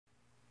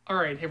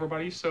Alright, hey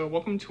everybody, so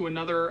welcome to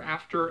another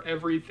After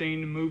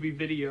Everything movie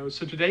video.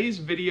 So today's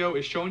video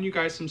is showing you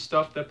guys some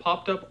stuff that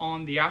popped up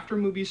on the After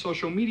Movie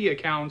social media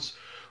accounts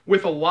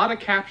with a lot of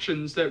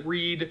captions that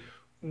read,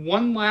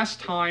 "One last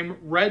time,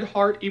 red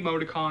heart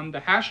emoticon,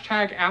 the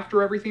hashtag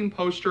After Everything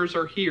posters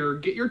are here,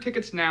 get your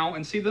tickets now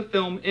and see the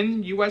film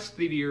in US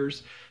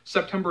theaters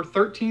September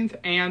 13th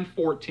and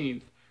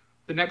 14th.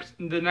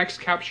 The next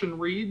caption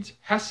reads,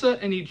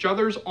 "Hessa in each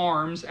other's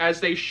arms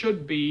as they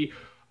should be,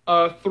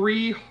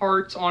 3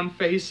 hearts on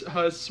face,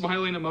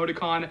 smiling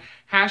emoticon,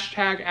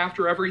 hashtag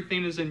After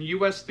Everything is in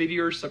US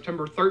theaters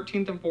September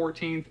 13th and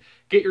 14th,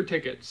 get your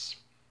tickets."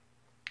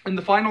 And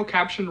the final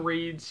caption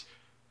reads,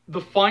 "The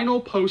final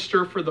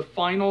poster for the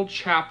final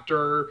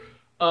chapter,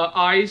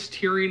 eyes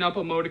tearing up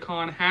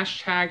emoticon,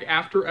 hashtag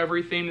After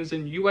Everything is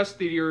in US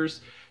theaters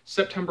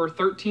September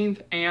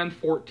 13th and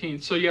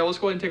 14th. So yeah, let's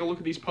go ahead and take a look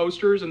at these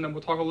posters and then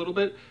we'll talk a little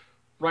bit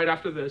right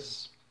after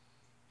this.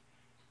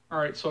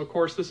 Alright, so of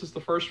course this is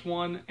the first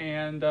one,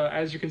 and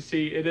as you can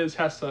see, it is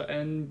Hessa,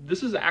 and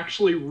this is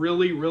actually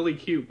really, really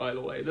cute, by the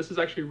way. This is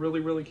actually really,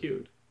 really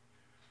cute.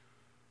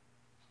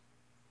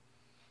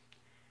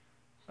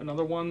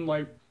 Another one,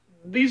 like,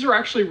 these are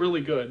actually really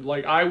good.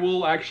 Like, I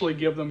will actually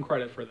give them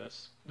credit for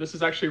this. This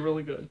is actually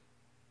really good.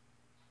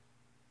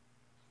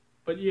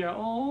 But yeah,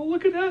 oh,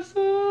 look at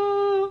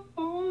Hessa!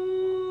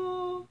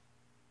 Oh.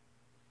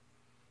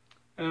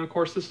 And of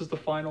course this is the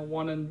final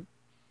one, and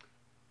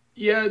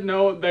yeah,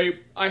 no,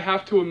 I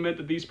have to admit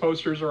that these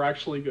posters are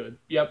actually good.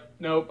 Yep,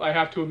 nope, I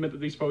have to admit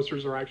that these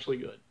posters are actually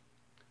good.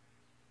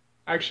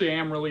 Actually, I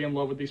am really in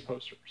love with these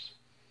posters.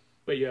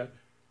 But yeah.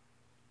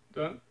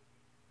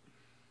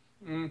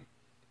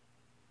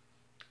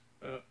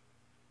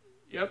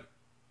 Yep,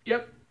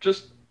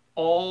 just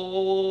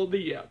all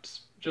the yeps.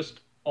 Just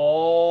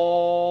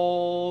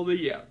all the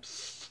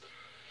yeps.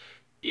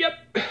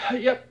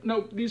 Yep,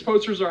 nope, these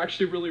posters are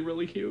actually really,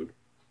 really cute.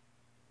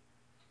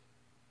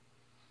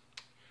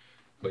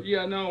 But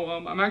yeah, no,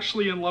 I'm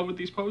actually in love with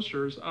these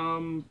posters.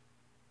 I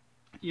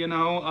don't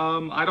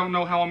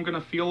know how I'm gonna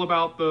feel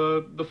about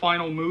the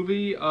final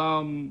movie.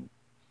 But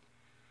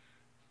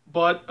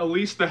at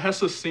least the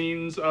Hessa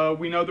scenes,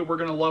 we know that we're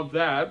gonna love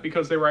that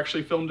because they were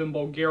actually filmed in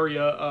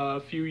Bulgaria a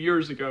few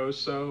years ago.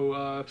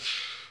 So,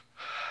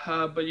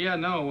 but yeah,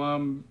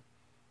 no,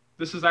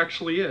 this is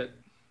actually it.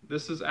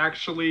 This is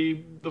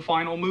actually the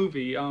final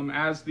movie.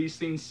 As these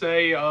scenes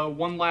say,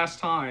 one last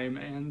time,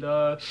 and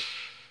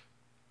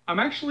I'm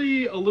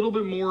actually a little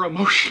bit more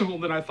emotional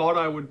than I thought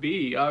I would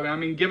be. I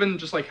mean, given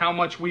just like how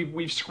much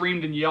we've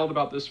screamed and yelled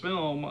about this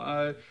film,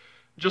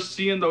 just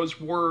seeing those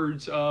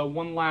words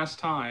one last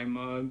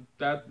time,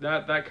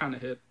 that kind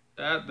of hit.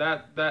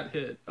 That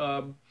hit.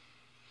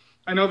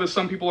 I know that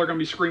some people are gonna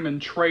be screaming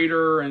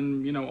traitor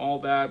and all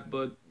that,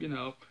 but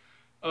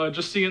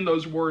just seeing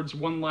those words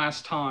one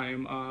last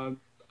time,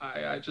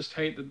 I just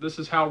hate that this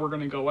is how we're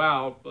gonna go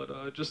out.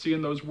 But just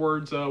seeing those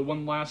words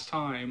one last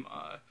time.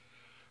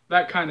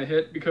 That kind of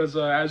hit because,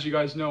 as you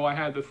guys know, I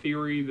had the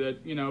theory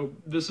that,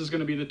 this is going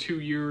to be the 2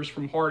 years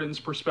from Hardin's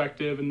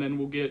perspective, and then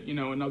we'll get,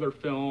 another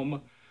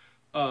film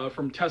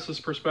from Tessa's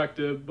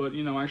perspective. But,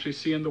 actually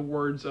seeing the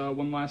words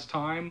one last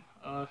time,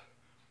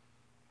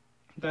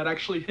 that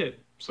actually hit.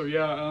 So,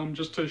 yeah,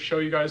 just to show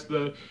you guys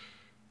the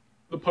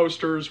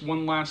posters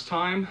one last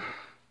time.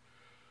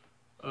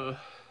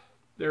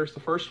 There's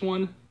the first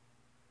one,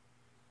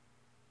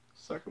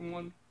 second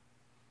one,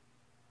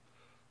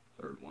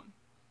 third one.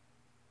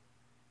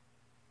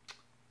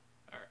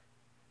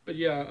 But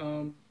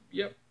yeah,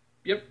 yep,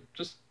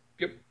 just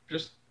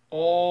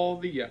all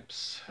the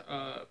yeps.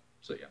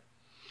 So yeah.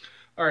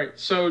 Alright,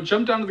 so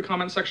jump down to the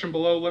comment section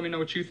below, let me know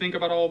what you think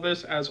about all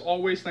this. As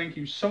always, thank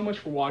you so much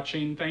for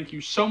watching, thank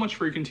you so much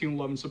for your continued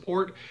love and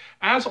support.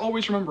 As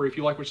always, remember, if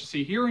you like what you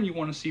see here and you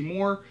want to see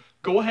more,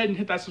 go ahead and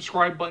hit that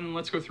subscribe button.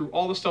 Let's go through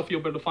all the stuff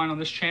you'll be able to find on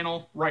this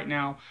channel right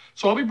now.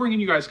 So I'll be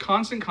bringing you guys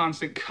constant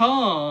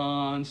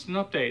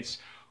updates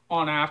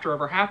on After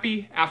Ever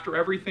Happy, After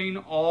Everything,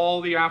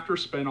 all the After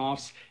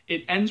spinoffs.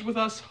 It ends with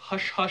us,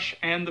 Hush Hush,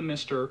 and The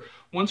Mister.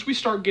 Once we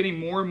start getting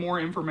more and more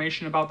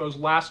information about those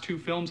last 2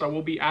 films, I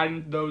will be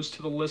adding those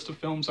to the list of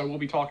films I will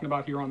be talking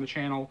about here on the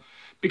channel.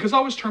 Because I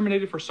was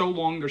terminated for so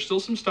long, there's still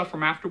some stuff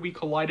from After We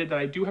Collided that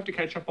I do have to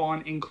catch up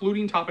on,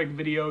 including topic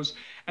videos,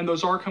 and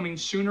those are coming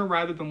sooner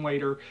rather than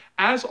later.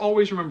 As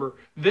always, remember,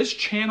 this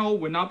channel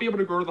would not be able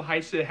to grow to the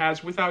heights that it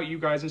has without you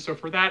guys, and so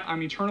for that,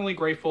 I'm eternally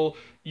grateful.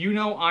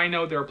 I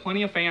know, there are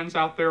plenty of fans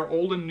out there,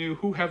 old and new,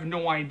 who have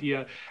no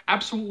idea,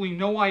 absolutely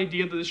no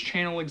idea that this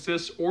channel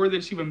exists or that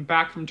it's even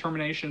back from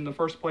termination in the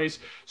first place.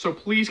 So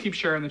please keep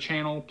sharing the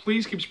channel.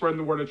 Please keep spreading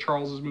the word of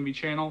Charles's Movie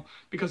channel,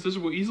 because this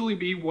will easily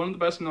be one of the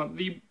best, not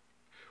the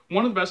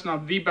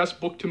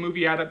best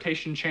book-to-movie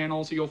adaptation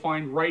channels that you'll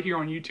find right here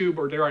on YouTube,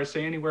 or dare I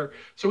say anywhere.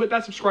 So hit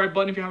that subscribe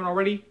button if you haven't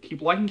already.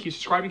 Keep liking, keep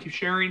subscribing, keep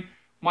sharing.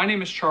 My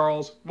name is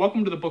Charles.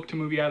 Welcome to the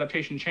book-to-movie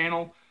adaptation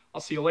channel. I'll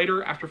see you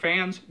later. After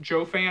fans,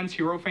 Joe fans,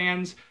 Hero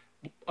fans,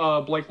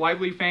 Blake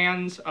Lively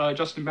fans,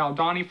 Justin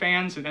Baldoni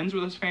fans, It Ends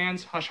With Us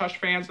fans, Hush Hush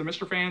fans, The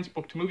Mister fans,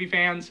 book-to-movie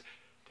fans.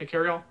 Take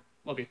care, y'all.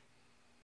 Love you.